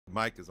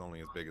Mic is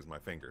only as big as my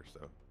finger,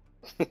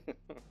 so.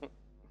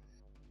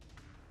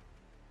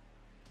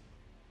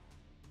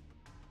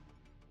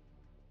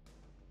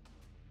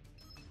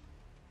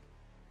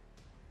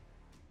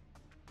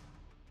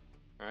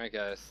 Alright,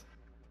 guys.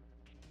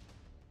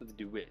 Let's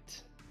do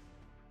it.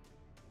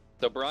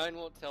 So Brian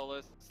won't tell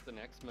us the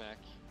next mech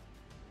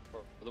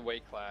for the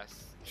weight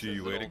class. Gee,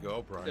 way to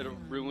go, Brian. It'll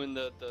ruin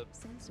the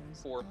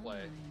Sensors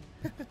foreplay.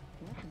 online.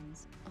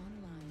 Weapons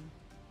online.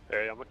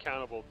 Hey, I'm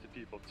accountable to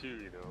people too,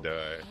 you know.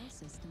 All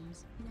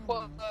systems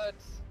What? nominal.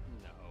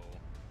 No.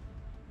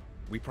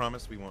 We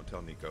promise we won't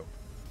tell Nico.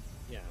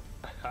 Yeah.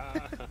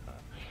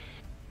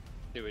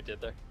 See what we did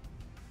there?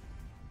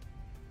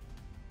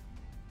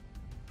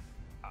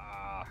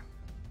 Ah.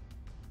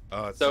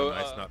 Oh, it's So so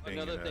nice not being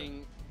another in a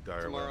thing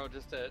dire tomorrow,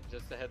 well.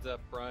 just a heads up,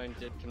 Brian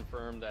did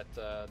confirm that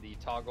the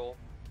toggle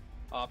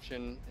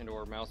option and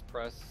or mouse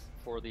press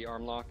for the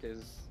arm lock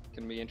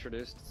can be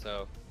introduced.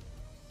 So,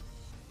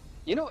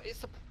 you know, it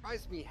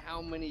surprised me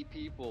how many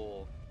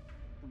people.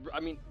 I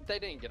mean, they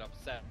didn't get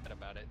upset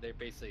about it. They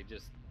basically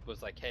just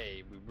was like,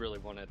 "Hey, we really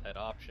wanted that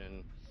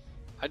option."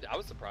 I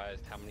was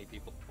surprised how many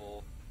people.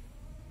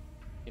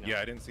 You know, Yeah,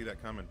 I didn't see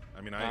that coming.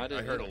 I mean, No, I I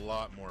didn't heard either. a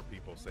lot more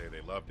people say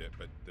they loved it,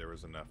 but there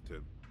was enough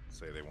to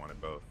say they wanted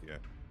both, yeah.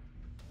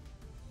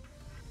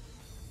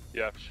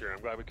 Yeah, for sure.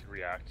 I'm glad we could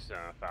react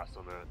fast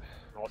on that.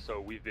 Also,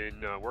 we've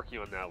been working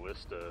on that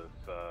list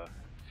of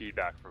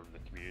feedback from the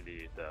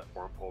community, the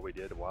forum poll we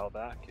did a while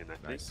back, and I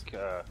Nice.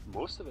 think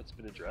most of it's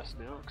been addressed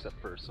now, except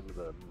for some of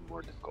the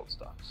more difficult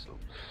stuff. So,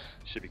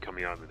 should be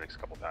coming out in the next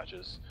couple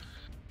patches.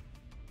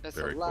 That's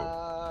Very a cool.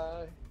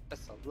 lie.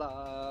 That's a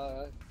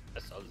lie.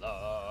 That's a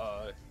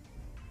lie.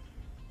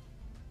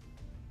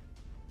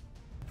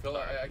 Phil,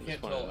 I Just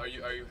can't wanna- tell. Are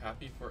you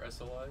happy for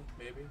SLI?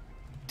 Maybe.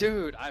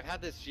 Dude, I've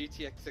had this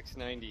GTX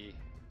 690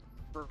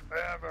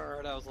 forever,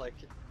 and I was like,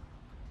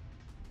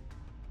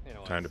 you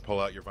know, Time to pull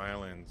out your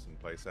violins and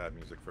play sad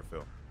music for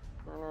Phil.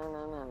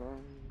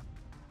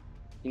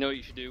 You know what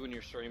you should do when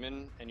you're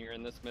streaming and you're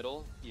in this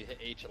middle? You hit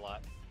H a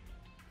lot.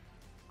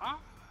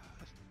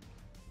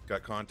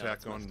 Got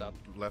contact That's on messed up.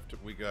 left.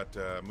 We got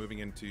moving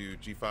into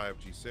G5,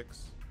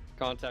 G6.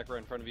 Contact right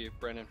in front of you,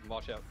 Brandon.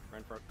 Watch out, right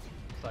in front.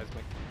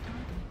 Seismic.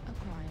 Target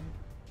acquired.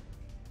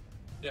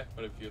 Yeah,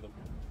 quite a few of them.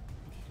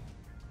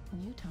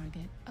 New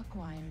target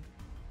acquired.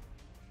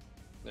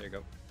 There you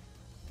go.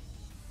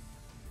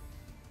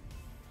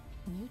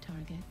 New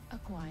target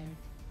acquired.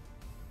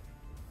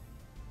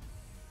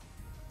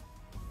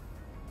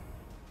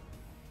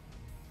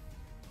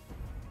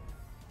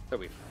 So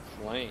we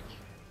flank.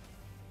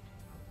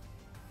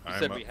 You I'm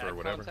said up we for had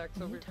whatever. contacts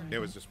New over here? target It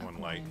was just one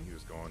light. acquired. He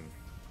was going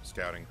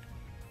scouting.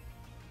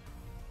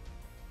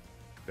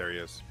 There he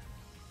is.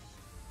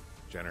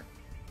 Jenner.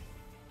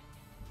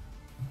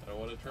 I don't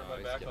want to turn Oh, my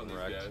he's back getting on these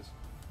wrecked. guys.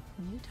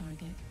 New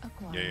target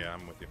acquired. Yeah, yeah,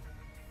 I'm with you.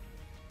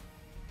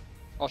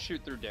 I'll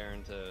shoot through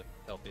Darren to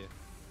help you.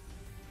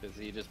 Because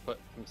he just put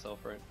himself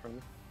right in front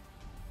of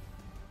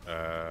me.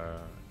 I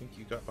think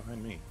you got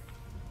behind me.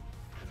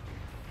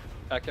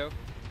 Echo?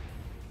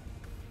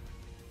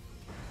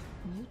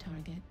 New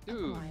target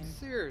Dude, acquired.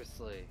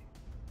 seriously.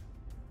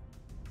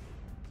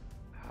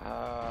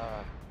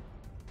 Ah.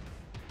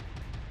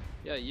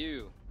 Yeah,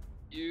 you.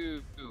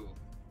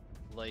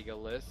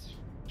 Legolas.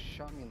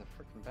 Shot me in the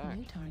freaking back.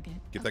 New target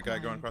Get that guy going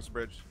acquired. across the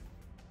bridge.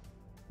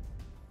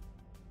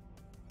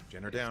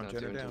 Jenner He's down, not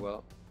Jenner doing too down.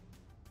 well.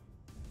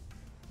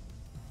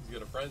 He's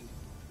got a friend.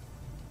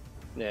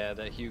 Yeah,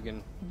 that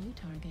Hugin. New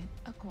target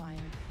acquired.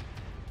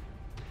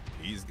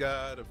 He's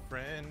got a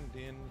friend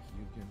in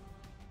Hugin.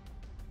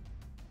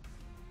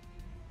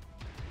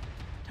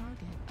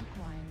 Target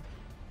acquired.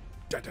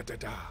 Da da da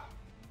da.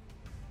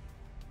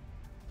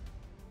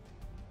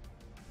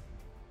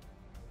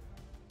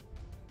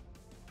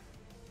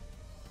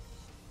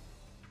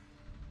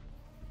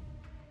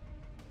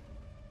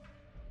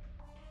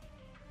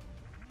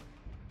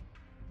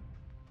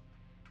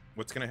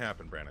 What's gonna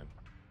happen, Brandon?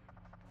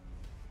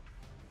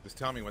 Just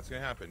tell me what's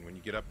gonna happen when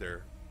you get up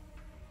there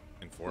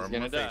and four He's of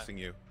them gonna are die. facing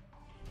you.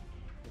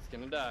 He's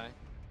gonna die.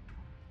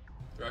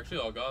 They're actually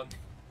all gone.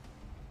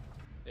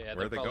 Yeah, Where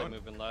they're are they probably going?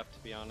 moving left, to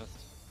be honest.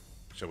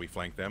 Shall we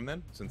flank them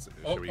then? Since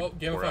Oh, should we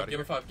game of pour out five, game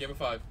here? of five, game of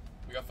five.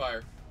 We got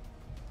fire.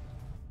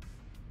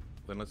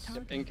 Then let's.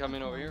 Target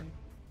incoming over here. acquired.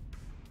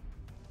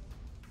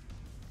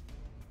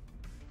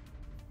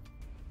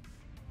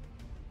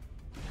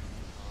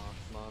 Oh,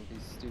 come on, be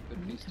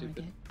stupid, New be stupid.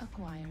 target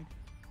acquired.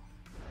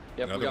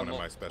 Yep, Another we got one of my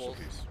multiples.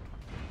 specialties.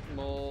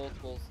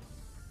 Multiples.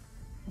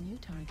 New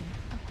target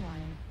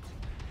acquired.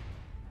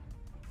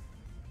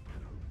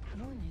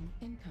 Warning,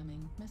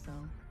 incoming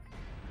missile.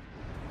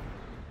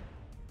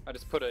 I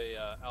just put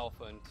a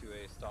alpha into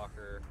a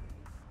stalker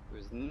who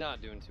is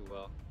not doing too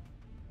well.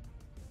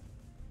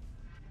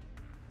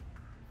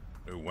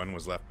 Ooh, one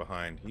was left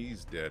behind.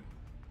 He's dead.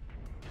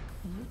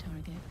 New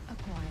target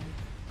acquired.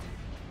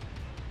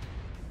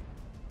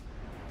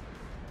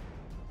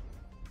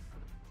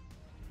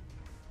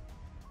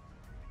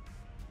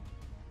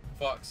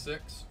 Fox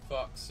 6,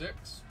 Fox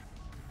 6.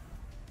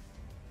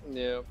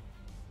 Yep.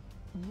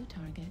 New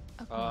target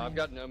acquired. I've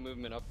got no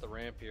movement up the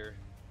ramp here.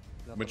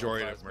 Nothing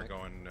Majority on of them are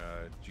seismic.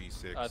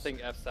 going G6. I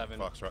think F7.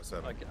 Foxtrot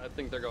 7. I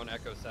think they're going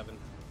Echo 7.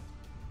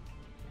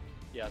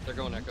 Yeah, they're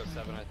going New Echo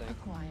 7, I target think.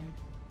 Acquired.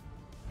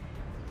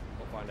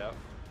 We'll find out.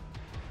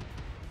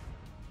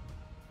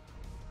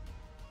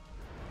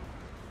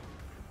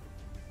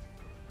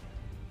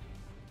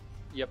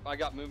 Yep, I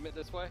got movement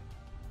this way.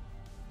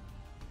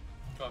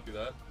 Copy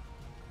that.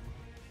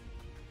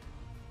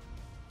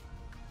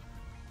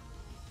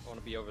 I want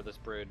to be over this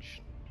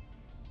bridge.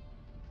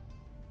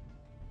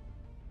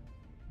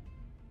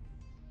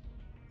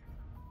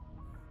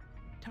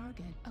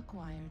 Target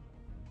acquired.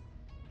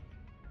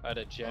 I had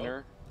a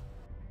Jenner.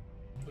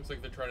 Looks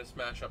like they're trying to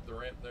smash up the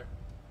ramp there.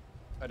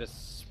 I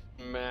just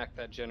smacked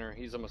that Jenner.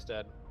 He's almost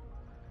dead.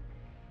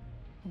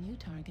 New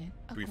target Do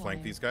acquired. we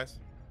flank these guys?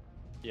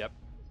 Yep.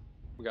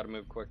 We gotta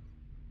move quick.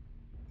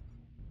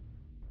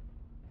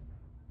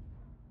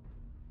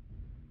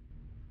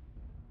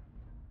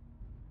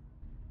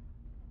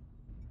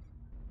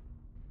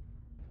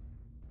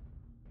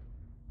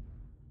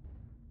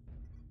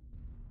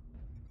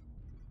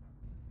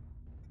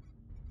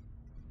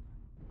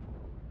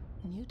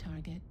 New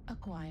target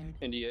acquired.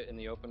 India in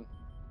the open.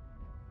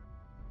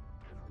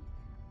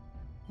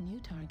 New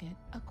target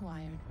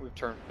acquired. We've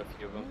turned a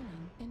few of them.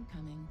 Warning,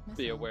 incoming missile.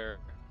 Be aware.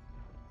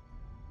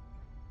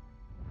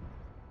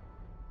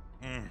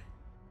 Mm.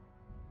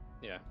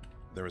 Yeah.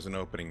 There was an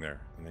opening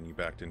there, and then you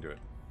backed into it.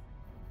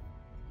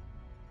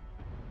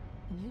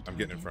 New I'm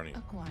getting in target front of you.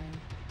 Acquired.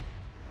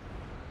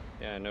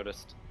 Yeah, I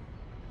noticed.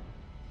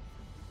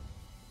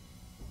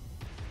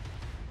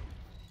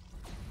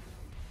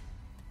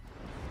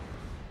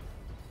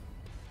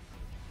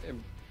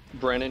 And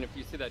Brennan, if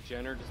you see that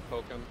Jenner, just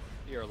poke him.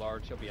 You're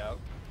large, he'll be out.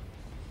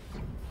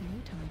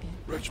 New target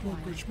Red smoke,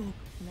 acquired. red smoke.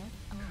 Left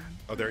arm.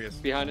 Oh, there he is.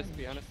 critical Behind us, damage.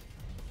 behind us.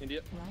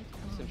 India. Right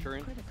arm.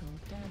 Centurion. Critical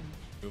damage.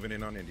 Moving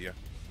in on India.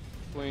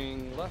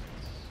 Swing left.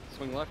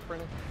 Swing left,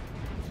 Brennan.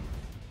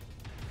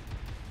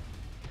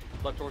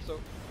 Left torso.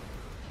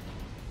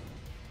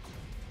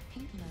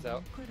 Heat He's level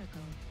out.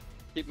 critical.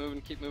 Keep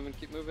moving, keep moving,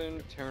 keep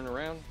moving. Turn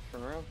around,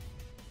 turn around.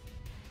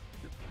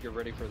 You're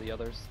ready for the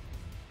others.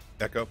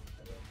 Echo.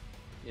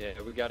 Yeah,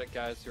 we got it,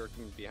 guys who are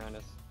coming behind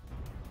us.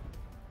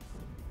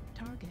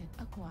 Target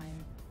acquired.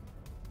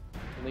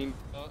 Lean.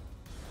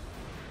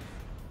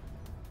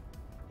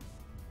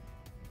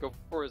 Go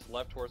for his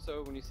left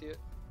torso when you see it,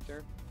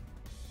 Jared.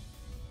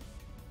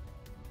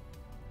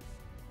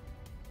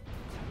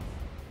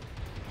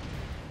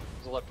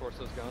 His left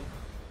torso's gone.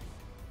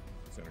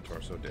 Center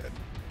torso dead.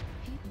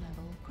 Heat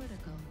level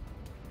critical.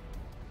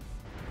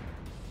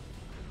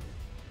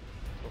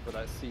 Go for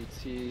that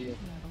CT. Heat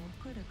level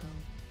critical.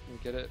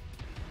 And get it.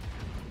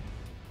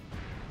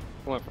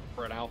 Went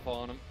for an alpha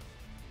on him.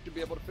 Should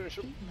be able to finish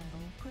him. Heat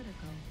level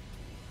critical.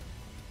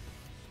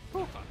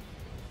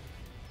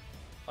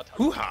 I'll touch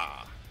him.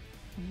 Hoo-ha!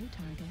 New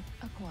target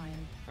acquired.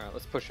 Alright,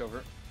 let's push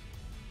over.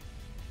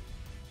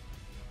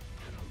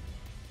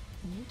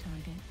 New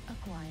target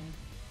acquired.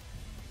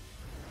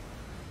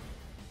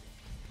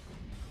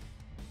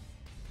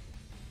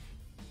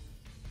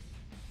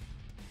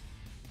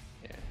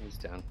 Yeah, he's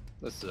down.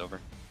 This is over.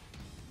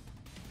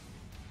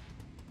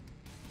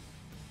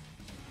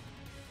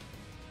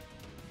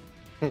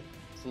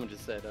 Someone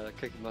just said,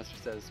 Cookie Monster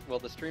says, well,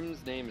 the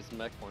stream's name is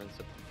MechWarrior,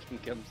 so it can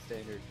come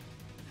standard.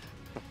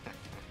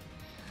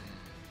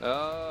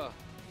 Oh.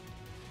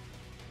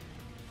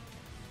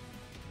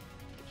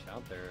 Good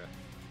shout there,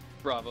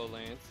 Bravo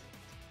Lance.